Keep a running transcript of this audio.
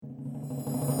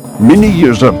Many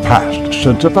years have passed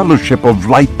since a fellowship of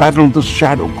light battled the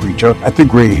shadow creature at the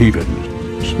Grey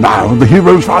Havens. Now the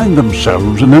heroes find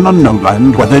themselves in an unknown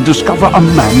land where they discover a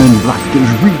man in black is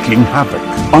wreaking havoc.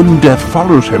 Undeath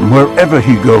follows him wherever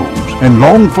he goes, and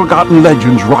long-forgotten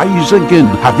legends rise again,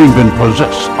 having been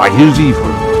possessed by his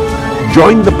evil.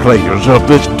 Join the players of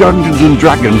this Dungeons &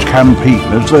 Dragons campaign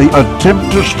as they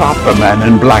attempt to stop the man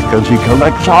in black as he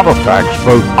collects artifacts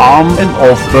both on and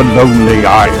off the Lonely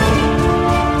Isle.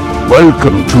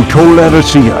 Welcome to Tol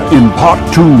Eressëa in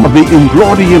Part 2 of the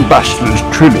Inglorious Bastards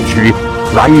trilogy,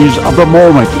 Rise of the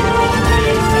Mormagir.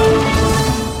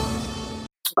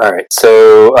 Alright,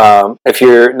 so if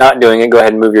you're not doing it, go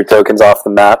ahead and move your tokens off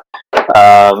the map.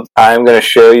 I'm going to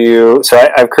show you, so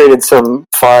I've created some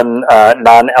fun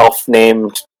non-elf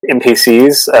named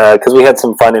NPCs, because we had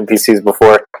some fun NPCs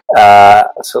before.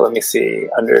 So let me see,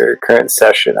 under current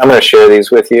session, I'm going to share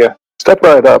these with you. Step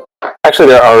right up. Actually,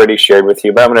 they're already shared with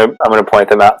you, but I'm gonna point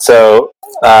them out. So,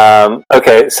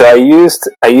 okay, so I used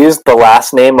the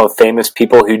last name of famous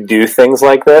people who do things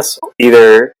like this,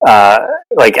 either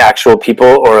like actual people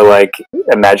or like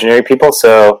imaginary people.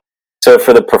 So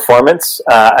for the performance,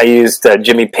 I used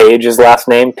Jimmy Page's last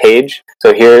name, Page.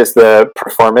 So here's the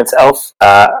performance elf.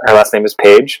 Her last name is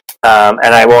Page, and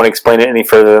I won't explain it any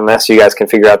further than this. You guys can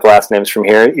figure out the last names from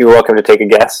here. You're welcome to take a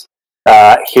guess.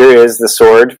 Here is the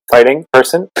sword fighting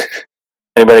person.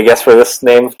 Anybody guess where this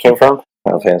name came from?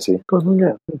 Final Fantasy.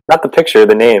 Not the picture,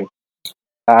 the name.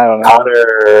 I don't know.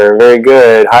 Connor, very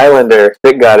good. Highlander,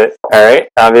 Vic got it. All right.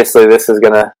 Obviously, this is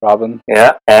gonna. Robin.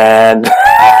 Yeah, and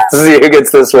see who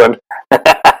gets this one.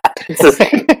 It's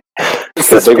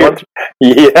the big one.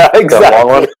 Yeah, exactly. The long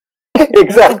one.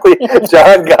 Exactly.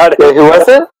 John got it. Wait, who was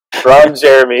it? Ron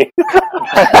Jeremy.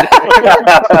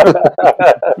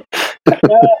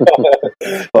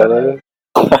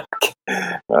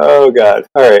 Oh god.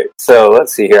 Alright, so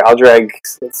let's see here.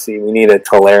 Let's see, we need a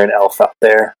Tolarian elf out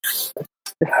there.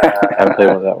 I haven't played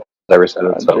with that one. Never said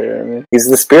it, so. He's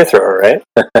the spear thrower, right?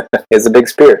 He has a big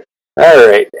spear.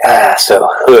 Alright, so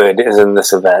Hood is in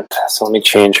this event. So let me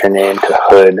change her name to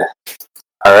Hood.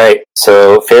 Alright,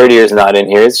 so Faradyr's not in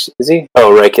here, is he?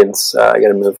 Oh, Rykins. I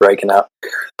gotta move Rykin out.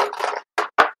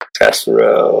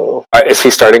 Tessero. Alright, is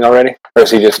he starting already? Or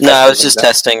is he just... No, I was just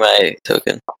testing my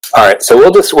token. Alright, so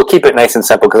we'll keep it nice and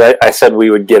simple, because I said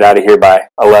we would get out of here by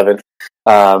 11.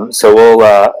 So we'll,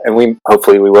 and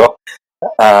hopefully we will.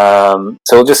 So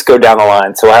we'll just go down the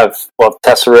line. So we'll have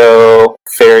Tessero,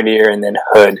 Faradyr, and then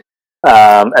Hood.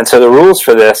 And so the rules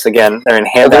for this, again, they're in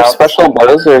handout. Are there special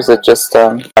bows, or is it just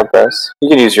our bows? You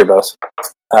can use your bows,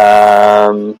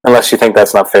 unless you think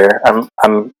that's not fair.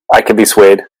 I could be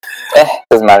swayed.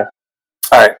 Doesn't matter.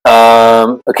 All right.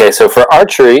 Okay. So for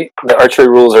archery, the archery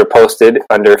rules are posted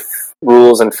under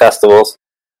rules and festivals.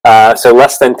 So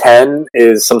less than 10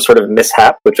 is some sort of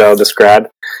mishap, which I'll describe.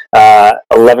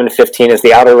 11 to 15 is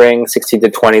the outer ring. 16 to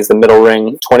 20 is the middle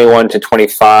ring. 21 to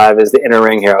 25 is the inner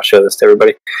ring. Here, I'll show this to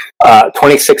everybody.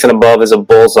 26 and above is a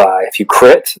bullseye. If you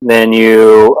crit, then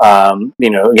you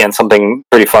again, something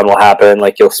pretty fun will happen.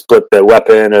 Like you'll split the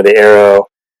weapon or the arrow.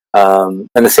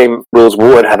 And the same rules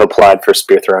would have applied for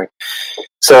spear throwing.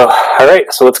 So, all right.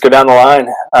 So let's go down the line.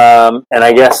 And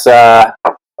I guess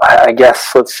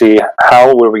let's see, how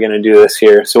are we going to do this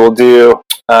here? So we'll do,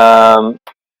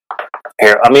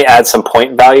 here, let me add some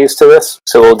point values to this.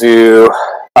 So we'll do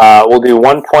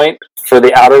 1 point for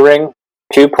the outer ring,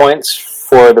 2 points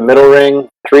for the middle ring,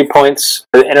 3 points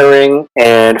for the inner ring,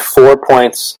 and 4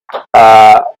 points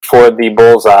for the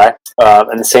bullseye.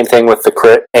 And the same thing with the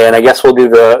crit. And I guess we'll do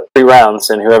the 3 rounds,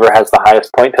 and whoever has the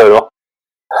highest point total,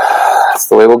 that's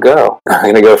the way we'll go. I'm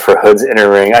gonna go for Hood's inner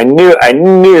ring. I knew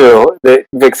that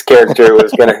Vic's character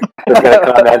was gonna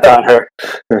comment on her.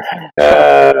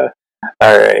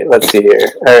 All right, let's see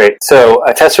here. All right, so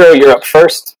Tessero, you're up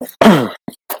first.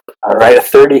 All right, a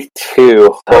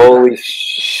 32. Holy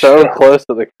shit! So close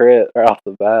to the crit right off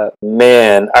the bat.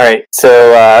 Man, all right. So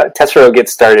Tessero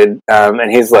gets started,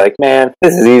 and he's like, "Man,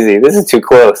 this is easy. This is too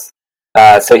close."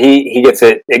 So he gets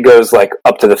it. It goes like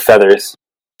up to the feathers.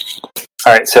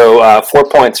 All right, so 4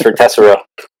 points for Tessero.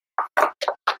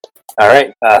 All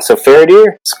right, so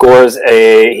Faradyr scores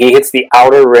he hits the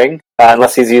outer ring,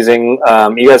 unless he's using,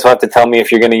 you guys will have to tell me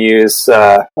if you're going to use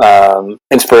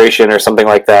inspiration or something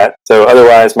like that. So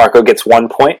otherwise, Marco gets 1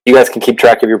 point. You guys can keep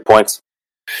track of your points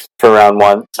for round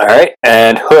 1. All right,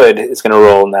 and Hood is going to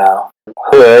roll now.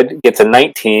 Hood gets a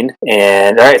 19,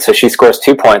 and all right, so she scores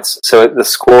 2 points. So the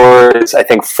score is, I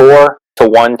think, 4 to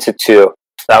 1 to 2.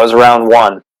 That was round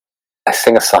 1. I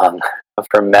sing a song of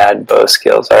her mad bow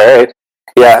skills. All right.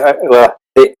 Yeah, well,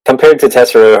 compared to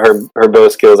Tessero, her bow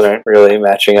skills aren't really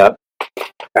matching up. All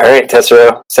right,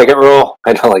 Tessero. Second roll.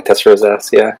 I don't like Tessero's ass.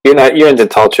 Yeah, you're into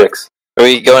tall chicks. Are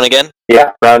we going again?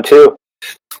 Yeah, round 2.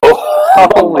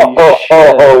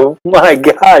 Oh my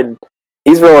God.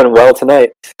 He's rolling well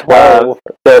tonight.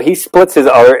 So he splits his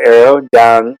other arrow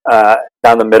down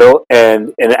the middle,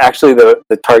 and actually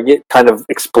the target kind of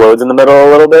explodes in the middle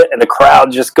a little bit, and the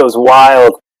crowd just goes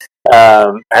wild.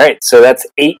 All right, so that's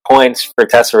 8 points for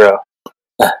Tessero.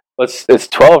 It's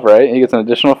 12, right? He gets an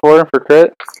additional 4 for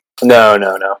crit? No.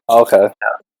 Okay.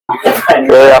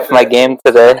 Really off my game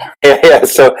today. Yeah.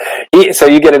 So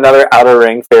you get another outer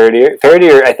ring, Faradir.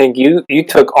 Faradir, I think you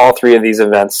took all 3 of these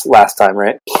events last time,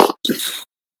 right?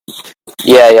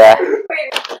 Yeah.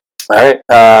 All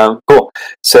right. Cool.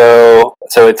 So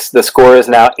the score is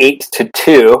now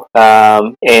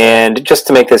 8-2. And just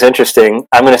to make this interesting,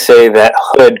 I'm going to say that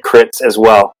Hood crits as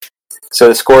well. So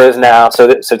the score is now. So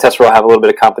Tessera will have a little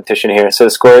bit of competition here. So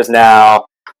the score is now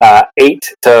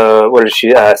 8 to what did she?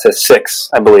 It says 6,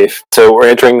 I believe. So we're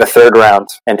entering the 3rd round,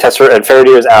 and Tessera and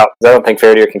Faradir is out. I don't think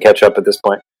Faradir can catch up at this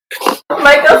point.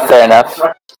 Fair enough.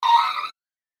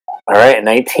 All right,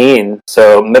 19.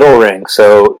 So middle ring.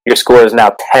 So your score is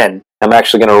now 10. I'm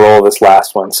actually going to roll this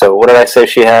last one. So what did I say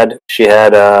she had? She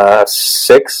had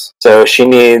 6. So she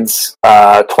needs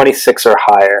 26 or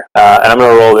higher. And I'm going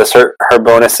to roll this. Her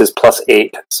bonus is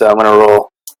 +8. So I'm going to roll.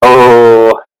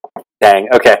 Oh, dang.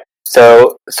 Okay.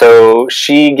 So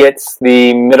she gets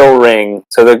the middle ring.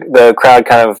 So the crowd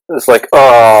kind of is like,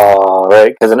 oh,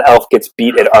 right, because an elf gets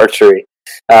beat at archery.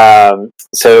 So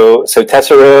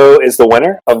Tessero is the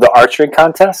winner of the archery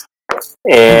contest,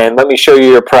 and let me show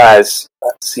you your prize.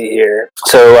 Let's see here.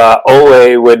 So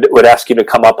Ole would ask you to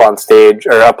come up on stage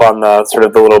or up on the sort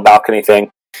of the little balcony thing,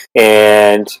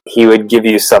 and he would give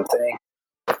you something.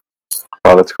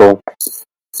 Oh, that's cool.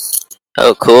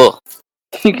 Oh, cool.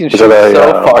 You can shoot so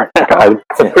far.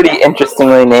 It's a pretty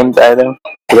interestingly named item.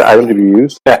 Is it item to be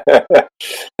used?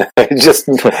 Just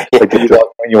Like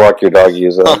when you walk your dog, you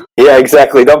use it. yeah,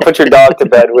 exactly. Don't put your dog to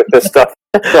bed with this stuff.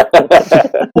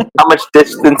 How much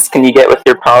distance can you get with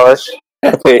your polish?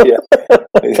 Yeah.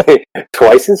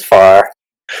 Twice as far.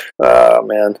 Oh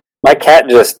man, my cat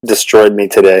just destroyed me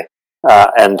today,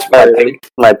 and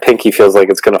my pinky feels like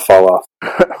it's gonna fall off.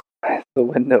 The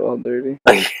window all dirty.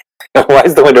 Why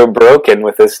is the window broken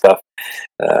with this stuff?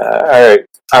 All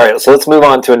right. So let's move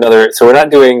on to another. So we're not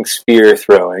doing spear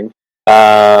throwing.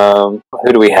 Who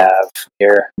do we have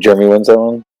here? Jeremy wins that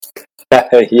one.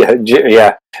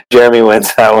 Yeah. Jeremy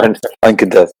wins that one.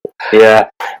 Uncontested. Yeah,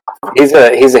 he's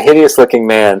a hideous looking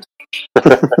man,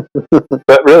 but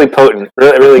really potent.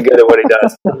 Really good at what he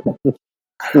does.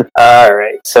 All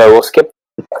right. So we'll skip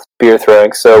spear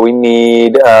throwing. So we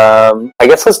need. I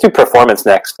guess let's do performance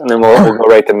next, and then we'll go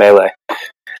right to melee.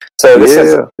 So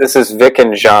this is Vic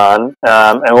and John,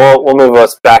 and we'll move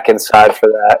us back inside for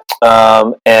that.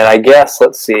 And I guess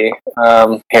let's see.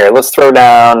 Here, let's throw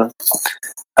down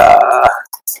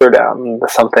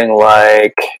something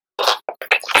like.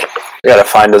 We gotta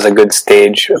find us a good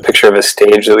stage, a picture of a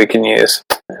stage that we can use.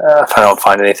 If I don't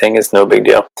find anything, it's no big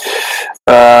deal.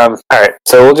 All right,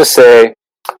 so we'll just say.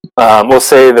 We'll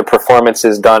say the performance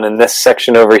is done in this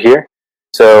section over here.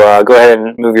 So go ahead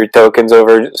and move your tokens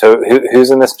over. So who's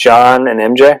in this? John and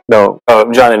MJ? No.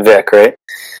 Oh, John and Vic, right?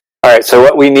 All right. So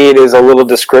what we need is a little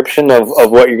description of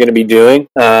what you're going to be doing.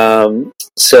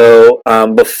 So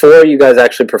before you guys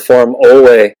actually perform,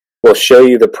 Ole will show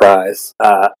you the prize.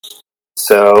 Let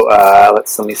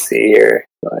me see here.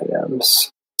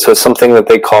 Items. So it's something that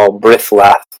they call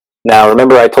Brithlath. Now,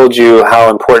 remember I told you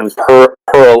how important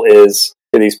Pearl is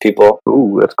for these people.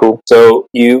 Ooh, that's cool. So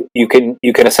you can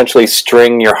essentially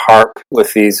string your harp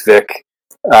with these, Vic,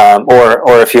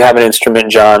 or if you have an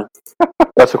instrument, John.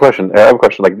 That's the question. I have a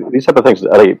question. Like these type of things,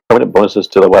 are they permanent bonuses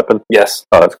to the weapon? Yes.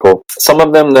 Oh, that's cool. Some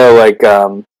of them, though, like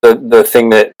the thing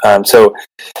that so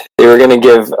they were going to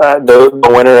give the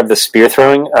winner of the spear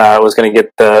throwing was going to get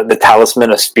the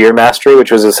talisman of spear mastery,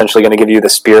 which was essentially going to give you the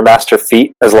spear master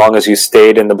feat as long as you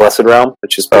stayed in the blessed realm,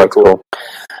 which is pretty cool.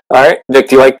 All right, Vic,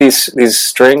 do you like these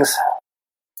strings?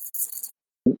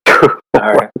 All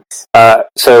right.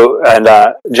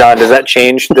 John, does that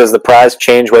change? Does the prize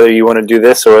change whether you want to do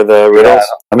this or the riddles? Yeah.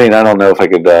 I mean, I don't know if I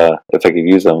could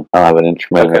use them. I don't have an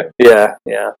instrument. Okay. Yeah.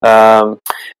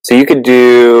 So you could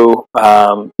do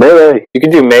Melee. You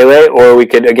could do melee, or we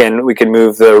could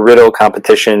move the riddle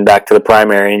competition back to the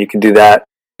primary, and you could do that.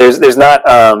 There's not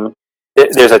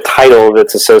there's a title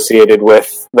that's associated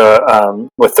with the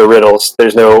riddles.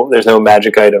 There's no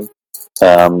magic item.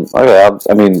 Okay.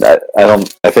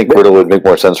 I think riddle would make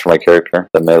more sense for my character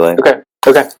than melee. Okay.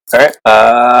 All right.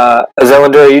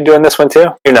 Zelander, are you doing this one too?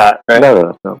 You're not, right?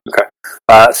 No. Okay.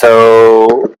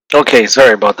 So Okay,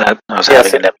 sorry about that. I was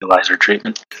Yes. having a nebulizer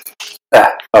treatment.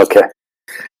 okay.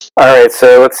 All right.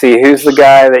 So let's see. Who's the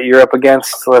guy that you're up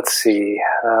against? Let's see.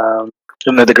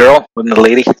 Wasn't it the girl? Wasn't it the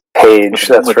lady? Paige.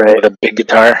 That's with, right. With a big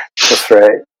guitar That's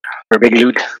right. or a big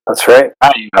lute. That's right.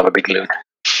 You have a big lute.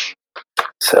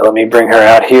 So let me bring her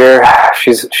out here.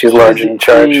 She's large and in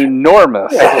charge.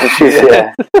 Enormous. She's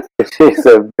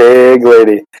a big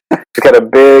lady. She's got a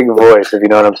big voice, if you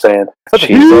know what I'm saying.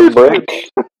 She's a brick.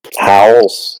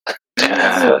 Howls.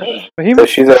 So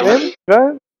she's over.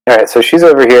 Right? All right, so she's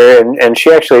over here, and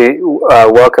she actually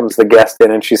welcomes the guest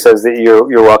in, and she says that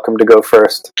you're welcome to go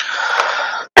first.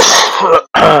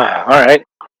 All right.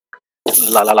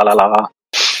 La la la la la.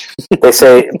 They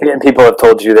say people have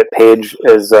told you that Paige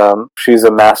is she's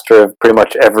a master of pretty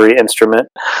much every instrument.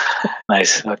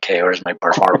 Nice. Okay, where's my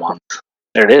performance?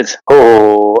 There it is.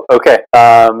 Oh, okay.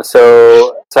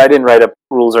 So I didn't write up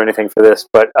rules or anything for this,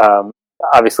 but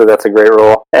obviously that's a great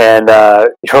roll, and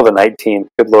you rolled a 19.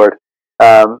 Good lord.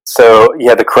 So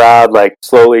yeah, the crowd like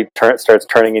slowly starts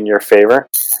turning in your favor,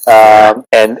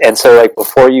 and so like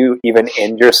before you even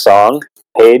end your song,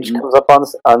 Paige comes up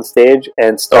on stage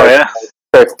and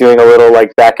starts doing a little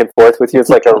like back and forth with you. It's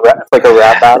like a rap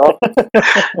battle.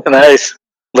 Nice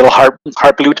little harp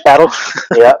lute battle.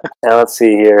 Yeah. Now let's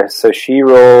see here. So she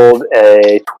rolled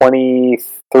a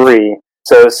 23.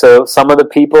 So some of the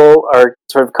people are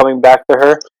sort of coming back to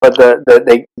her, but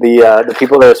the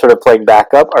people that are sort of playing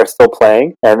backup are still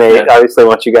playing, and they obviously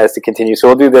want you guys to continue. So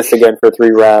we'll do this again for 3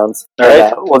 rounds. All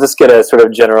right. We'll just get a sort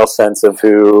of general sense of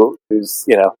who's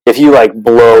if you like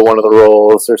blow one of the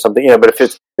rolls or something, but if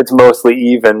it's mostly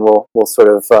even, we'll sort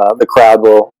of the crowd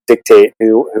will dictate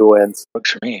who wins.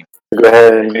 Works for me. Go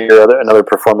ahead and do another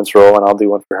performance roll, and I'll do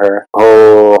one for her.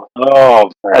 Oh, I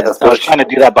was trying to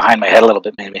do that behind my head a little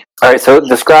bit, maybe. All right, so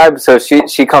describe. So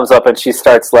she comes up and she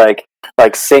starts like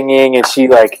singing, and she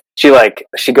goes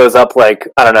up like,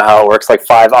 I don't know how it works, like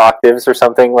 5 octaves or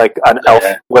something, like an elf,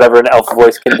 whatever an elf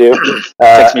voice can do.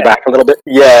 Takes me back a little bit.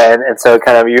 Yeah, and so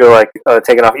kind of you're like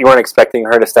taking off. You weren't expecting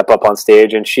her to step up on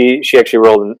stage, and she actually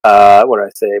rolled. What did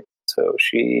I say? So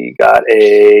she got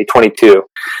a 22.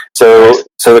 So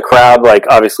the crowd, like,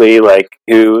 obviously, like,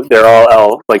 they're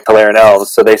all Tolarian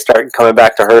elves, so they start coming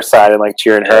back to her side and like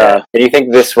cheering her on. And you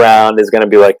think this round is going to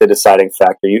be like the deciding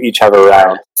factor? You each have a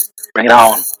round. Bring it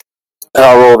on. And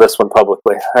I'll roll this one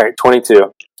publicly. All right,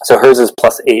 22. So hers is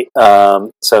 +8.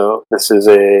 So this is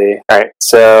all right.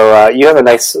 So you have a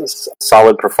nice,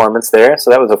 solid performance there. So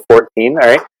that was a 14. All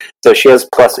right. So she has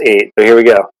 +8. So here we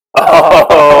go.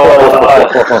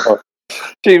 Oh!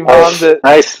 She bombed it.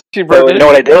 Nice. She broke You know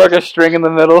what I did? broke a string in the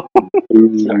middle.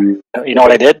 You know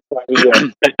what I did?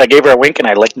 I gave her a wink and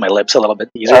I licked my lips a little bit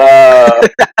easier. All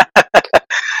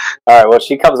right. Well,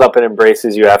 she comes up and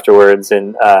embraces you afterwards,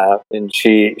 and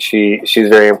she's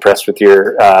very impressed with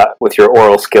your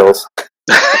oral skills.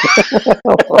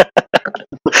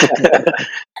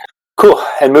 Cool.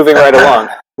 And moving right along.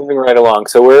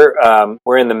 So we're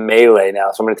in the melee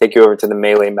now. So I'm going to take you over to the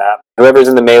melee map. Whoever's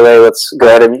in the melee, let's go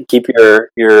ahead and keep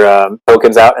your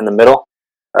tokens out in the middle.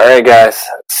 All right, guys.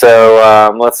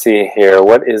 So let's see here.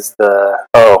 What is the?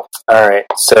 Oh, all right.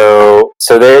 So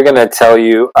they're going to tell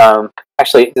you.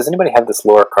 Actually, does anybody have this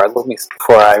lore card? Let me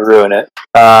before I ruin it.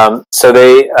 So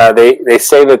they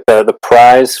say that the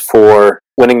prize for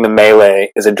winning the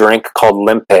melee is a drink called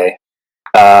Limpe.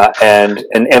 And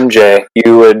MJ,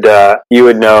 you would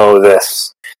know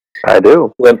this. I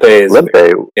do.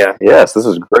 Limpe. Yeah. Yes, this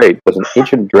is great. It was an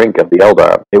ancient drink of the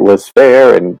Eldar. It was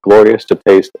fair and glorious to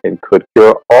taste and could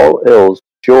cure all ills,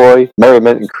 joy,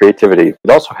 merriment, and creativity. It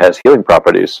also has healing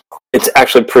properties. It's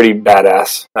actually pretty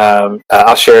badass.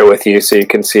 I'll share it with you so you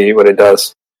can see what it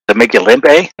does. To make you limp,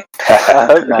 eh?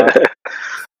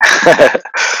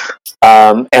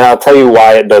 And I'll tell you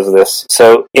why it does this.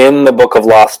 So in the Book of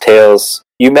Lost Tales,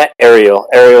 you met Ariel.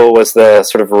 Ariel was the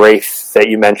sort of wraith that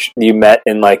you met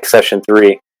in like session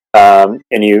 3, and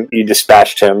you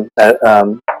dispatched him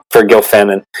for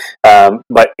Gilfanon.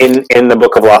 But in the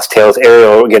Book of Lost Tales,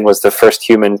 Ariel again was the first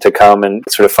human to come and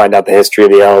sort of find out the history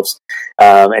of the elves,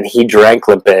 and he drank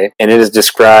Limpe, and it is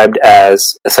described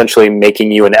as essentially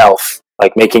making you an elf,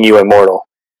 like making you immortal.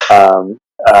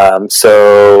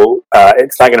 So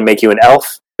it's not going to make you an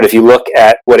elf, but if you look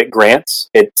at what it grants,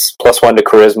 it's +1 to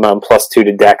charisma and +2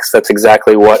 to dex. That's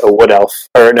exactly what a wood elf,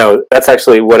 or no, that's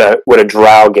actually what a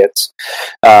drow gets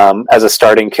as a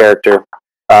starting character.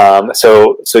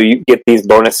 So you get these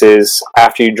bonuses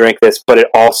after you drink this, but it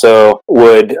also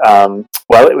would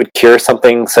it would cure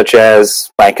something such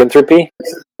as lycanthropy.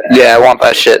 Yeah, I want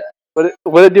that shit.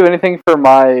 Would it do anything for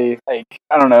my, like,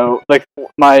 I don't know, like,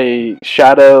 my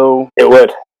shadow? It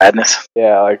would. Madness.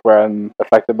 Yeah, like where I'm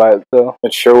affected by it still.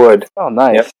 It sure would. Oh,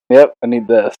 nice. Yep, I need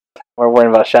this. We're worrying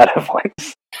about shadow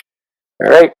points. All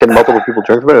right. Can multiple people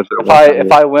drink from it? Or is it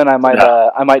If I win, I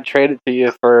might trade it to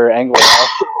you for Angler.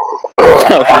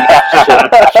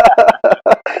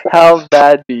 How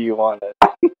bad do you want it?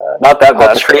 Not that I'll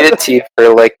bad. trade it to you for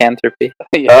lycanthropy.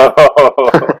 Yeah. Oh,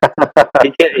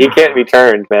 he can't be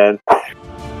turned, man.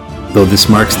 Though this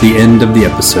marks the end of the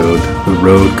episode, the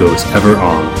road goes ever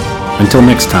on. Until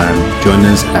next time, join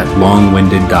us at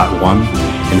longwinded.one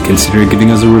and consider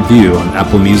giving us a review on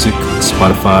Apple Music,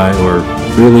 Spotify, or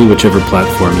really whichever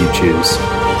platform you choose.